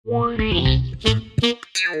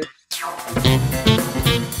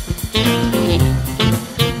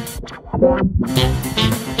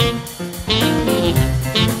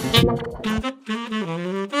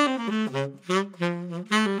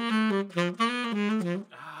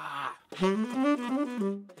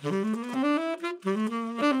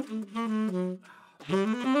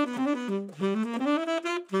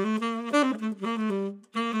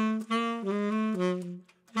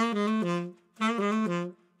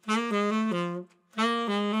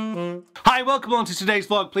Hi, welcome on to today's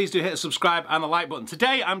vlog. Please do hit the subscribe and the like button.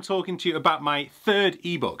 Today I'm talking to you about my third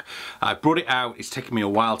ebook. I brought it out. It's taken me a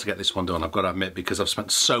while to get this one done, I've got to admit, because I've spent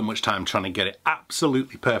so much time trying to get it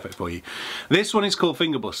absolutely perfect for you. This one is called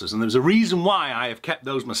Fingerbusters, and there's a reason why I have kept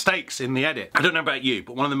those mistakes in the edit. I don't know about you,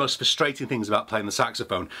 but one of the most frustrating things about playing the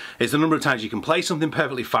saxophone is the number of times you can play something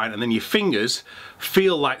perfectly fine and then your fingers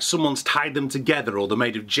feel like someone's tied them together or they're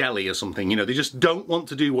made of jelly or something. You know, they just don't want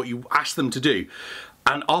to do what you ask them to do.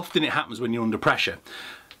 And often it happens when you're under pressure.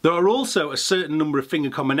 There are also a certain number of finger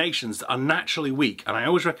combinations that are naturally weak, and I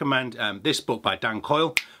always recommend this book by Dan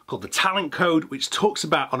Coyle called The Talent Code, which talks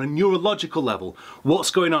about, on a neurological level, what's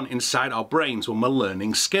going on inside our brains when we're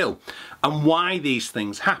learning skill and why these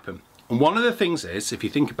things happen. And one of the things is, if you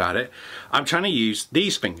think about it, I'm trying to use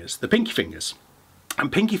these fingers, the pinky fingers.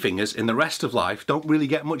 And pinky fingers in the rest of life don't really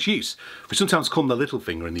get much use. We sometimes call them the little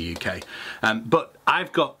finger in the UK. But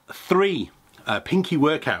I've got three pinky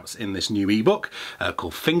workouts in this new ebook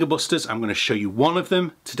called Fingerbusters. I'm going to show you one of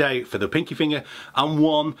them today for the pinky finger and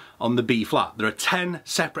one on the B flat. There are 10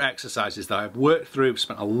 separate exercises that I've worked through,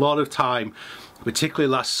 spent a lot of time, particularly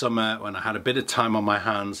last summer when I had a bit of time on my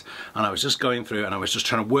hands, and I was just going through and I was just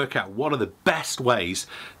trying to work out what are the best ways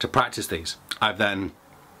to practice these. I've then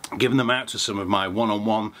given them out to some of my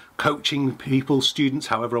one-on-one coaching people, students,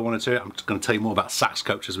 however I want to do it. I'm going to tell you more about sax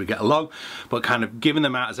coach as we get along, but kind of giving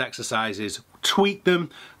them out as exercises, tweaked them,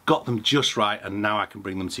 got them just right, and now I can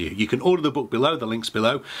bring them to you. You can order the book below, the link's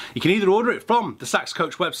below. You can either order it from the Sax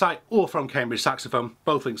Coach website or from Cambridge Saxophone.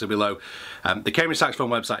 Both links are below. The Cambridge Saxophone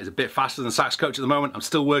website is a bit faster than Sax Coach at the moment. I'm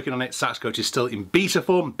still working on it. Sax Coach is still in beta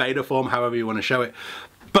form, however you want to show it.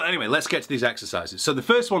 But anyway, let's get to these exercises. So the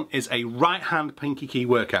first one is a right hand pinky key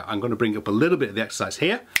workout. I'm going to bring up a little bit of the exercise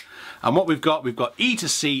here. And what we've got E to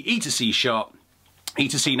C sharp, E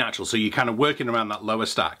to C natural. So you're kind of working around that lower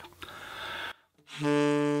stack.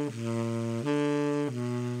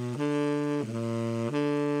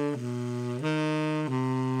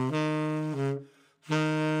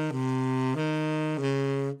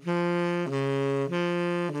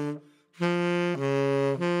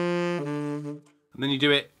 And then you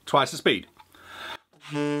do it twice the speed.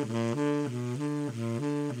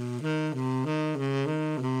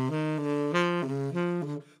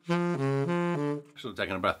 Should have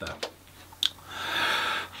taken a breath there.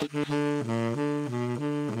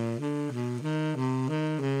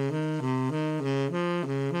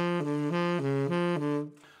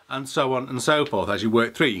 And so on and so forth as you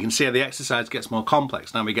work through. You can see how the exercise gets more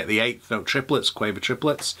complex. Now we get the eighth note triplets, quaver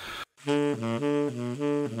triplets.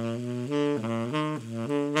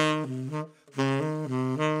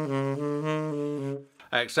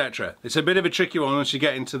 Etc. It's a bit of a tricky one once you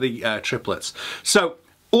get into the triplets. So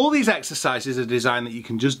all these exercises are designed that you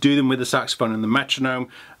can just do them with the saxophone and the metronome.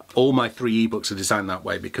 All my three ebooks are designed that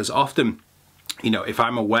way because often, you know, if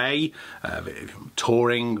I'm away, if I'm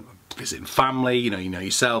touring, visiting family, you know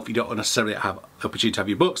yourself, you don't necessarily have the opportunity to have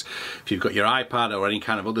your books. If you've got your iPad or any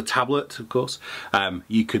kind of other tablet, of course,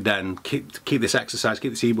 you could then keep this exercise,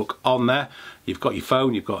 keep this ebook on there. You've got your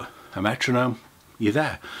phone, you've got a metronome, you're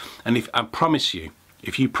there. And I promise you,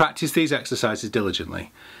 if you practice these exercises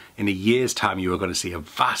diligently, in a year's time you are going to see a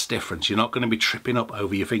vast difference. You're not going to be tripping up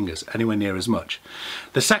over your fingers anywhere near as much.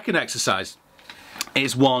 The second exercise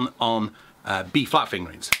is one on B flat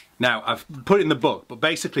fingerings. Now, I've put it in the book, but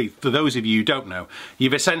basically, for those of you who don't know,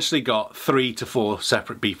 you've essentially got 3 to 4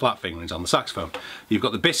 separate B flat fingerings on the saxophone. You've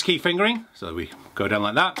got the bis key fingering, so we go down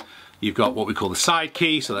like that. You've got what we call the side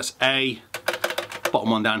key, so that's A,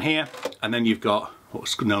 bottom one down here, and then you've got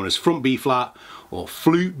what's known as front B flat or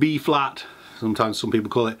flute B flat, sometimes some people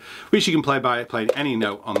call it, which you can play by playing any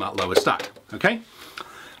note on that lower stack, okay?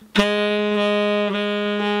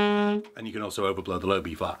 And you can also overblow the low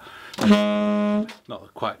B flat.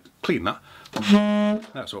 Not quite clean that.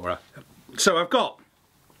 That's what we're at. So I've got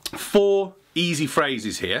 4 easy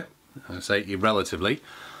phrases here, I say relatively.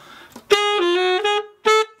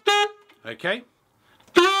 Okay.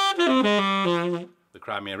 The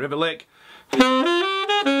Crimea River lick.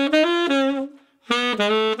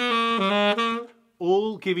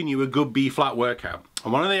 All giving you a good B flat workout.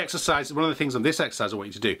 And one of the things on this exercise I want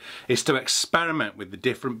you to do is to experiment with the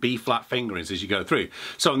different B flat fingerings as you go through.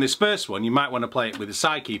 So on this first one, you might want to play it with the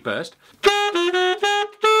side key first.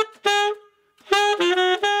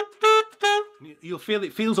 You'll feel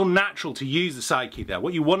it feels unnatural to use the side key there.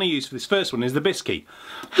 What you want to use for this first one is the bis key.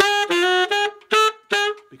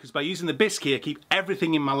 Because by using the bis key, I keep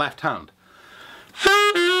everything in my left hand.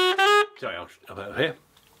 Sorry, I'll put it over here.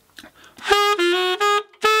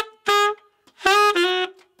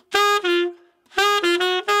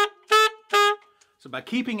 So by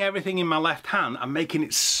keeping everything in my left hand, I'm making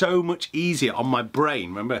it so much easier on my brain.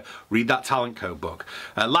 Remember, read that talent code book.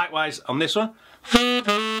 Likewise, on this one,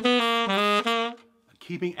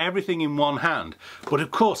 keeping everything in one hand. But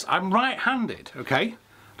of course, I'm right-handed, okay?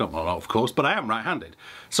 Not of course, but I am right-handed.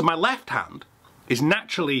 So my left hand is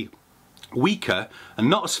naturally weaker and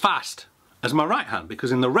not as fast as my right hand,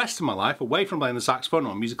 because in the rest of my life, away from playing the saxophone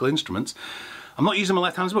or musical instruments, I'm not using my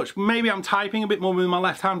left hand as much. Maybe I'm typing a bit more with my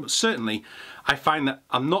left hand, but certainly I find that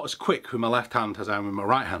I'm not as quick with my left hand as I am with my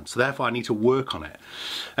right hand. So therefore I need to work on it.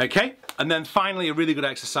 Okay, and then finally a really good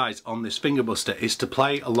exercise on this finger buster is to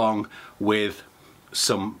play along with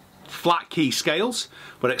some flat key scales,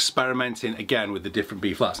 but experimenting again with the different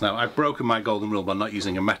B flats. Now I've broken my golden rule by not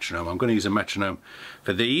using a metronome. I'm going to use a metronome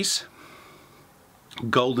for these.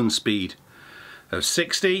 Golden speed of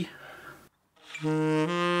 60.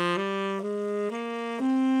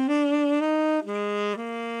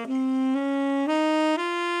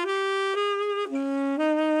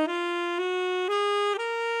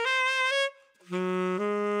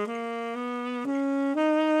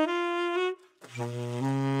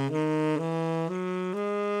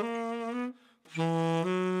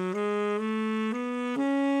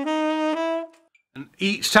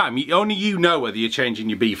 Each time, only you know whether you're changing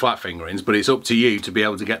your B flat fingerings, but it's up to you to be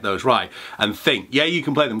able to get those right and think. Yeah, you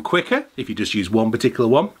can play them quicker if you just use one particular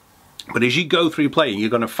one, but as you go through playing, you're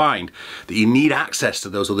going to find that you need access to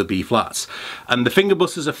those other B flats. And the finger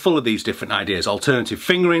busters are full of these different ideas. Alternative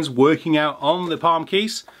fingerings, working out on the palm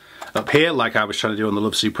keys up here, like I was trying to do on the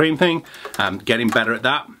Love Supreme thing, getting better at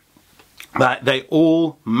that. But they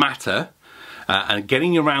all matter, and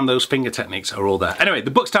getting around those finger techniques are all there. Anyway, the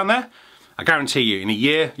book's down there. I guarantee you, in a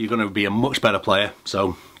year, you're going to be a much better player.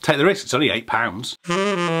 So take the risk. It's only £8.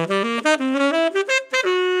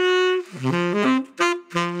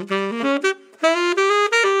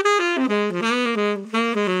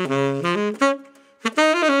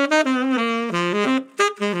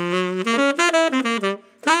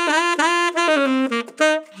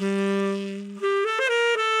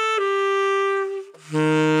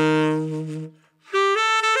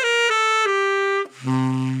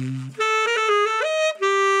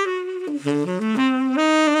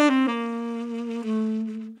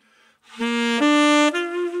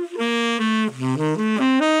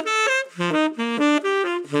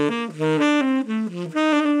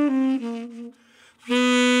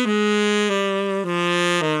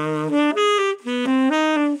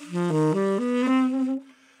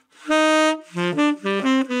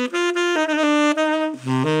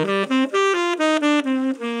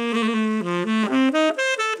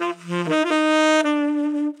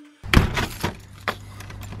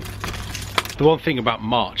 The one thing about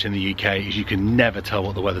March in the UK is you can never tell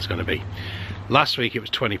what the weather's going to be. Last week it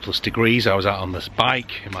was 20+ degrees. I was out on this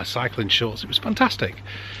bike in my cycling shorts. It was fantastic.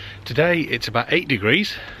 Today it's about 8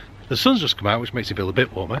 degrees. The sun's just come out, which makes it feel a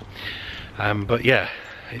bit warmer. But yeah,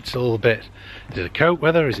 it's all a bit, is it a coat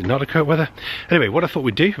weather? Is it not a coat weather? Anyway, what I thought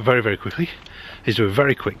we'd do very, very quickly is do a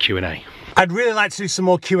very quick Q&A. I'd really like to do some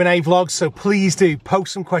more Q&A vlogs, so please do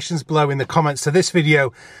post some questions below in the comments to this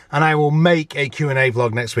video and I will make a Q&A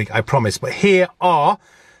vlog next week, I promise. But here are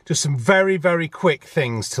just some very, very quick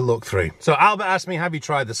things to look through. So Albert asked me, have you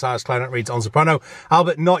tried the Sires Clarinet Reeds on soprano?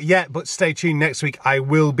 Albert, not yet, but stay tuned next week. I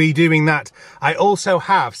will be doing that. I also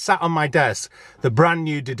have sat on my desk the brand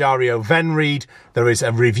new D'Addario Ven Reed. There is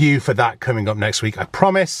a review for that coming up next week, I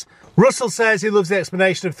promise. Russell says he loves the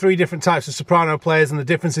explanation of 3 different types of soprano players and the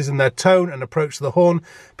differences in their tone and approach to the horn,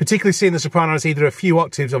 particularly seeing the soprano as either a few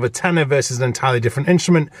octaves of a tenor versus an entirely different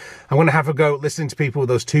instrument. I'm going to have a go listening to people with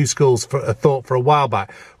those 2 schools for a thought for a while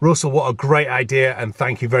back. Russell, what a great idea, and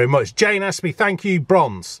thank you very much. Jane asked me, thank you,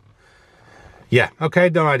 bronze. Yeah, okay,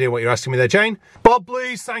 no idea what you're asking me there, Jane. Bob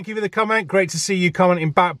Blues, thank you for the comment. Great to see you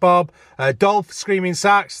commenting back, Bob. Dolph, Screaming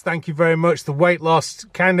Sax, thank you very much. The weight loss,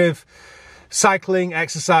 kind of cycling,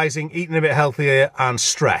 exercising, eating a bit healthier, and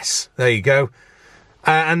stress. There you go.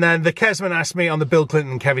 And then the Kesman asked me on the Bill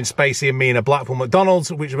Clinton, Kevin Spacey and me in a Blackpool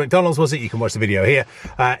McDonald's. Which McDonald's was it? You can watch the video here.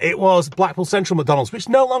 It was Blackpool Central McDonald's, which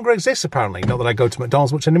no longer exists apparently. Not that I go to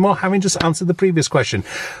McDonald's much anymore, having just answered the previous question.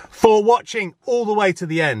 For watching all the way to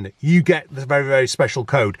the end, you get the very, very special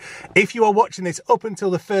code. If you are watching this up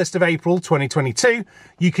until the 1st of April 2022,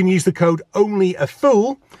 you can use the code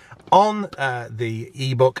ONLYAFOOL on the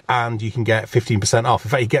ebook and you can get 15% off.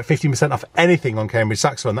 In fact, you get 15% off anything on Cambridge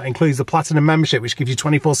Saxophone. That includes the Platinum membership, which gives you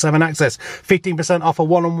 24/7 access, 15% off a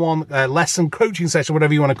one-on-one lesson, coaching session,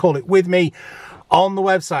 whatever you want to call it, with me on the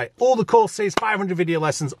website. All the courses, 500 video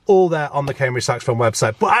lessons, all there on the Cambridge Saxophone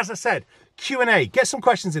website. But as I said, Q&A, get some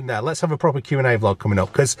questions in there. Let's have a proper Q&A vlog coming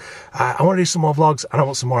up, because I want to do some more vlogs and I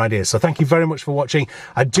want some more ideas. So thank you very much for watching.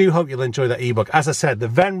 I do hope you'll enjoy that ebook. As I said, the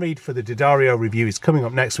Ven read for the D'Addario review is coming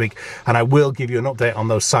up next week, and I will give you an update on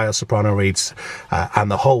those Sios soprano reads and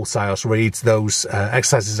the whole Sios reads. Those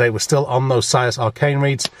exercises today were still on those Sios arcane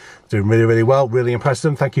reads. Doing really, really well. Really impressed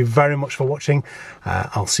them. Thank you very much for watching.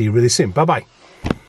 I'll see you really soon. Bye-bye.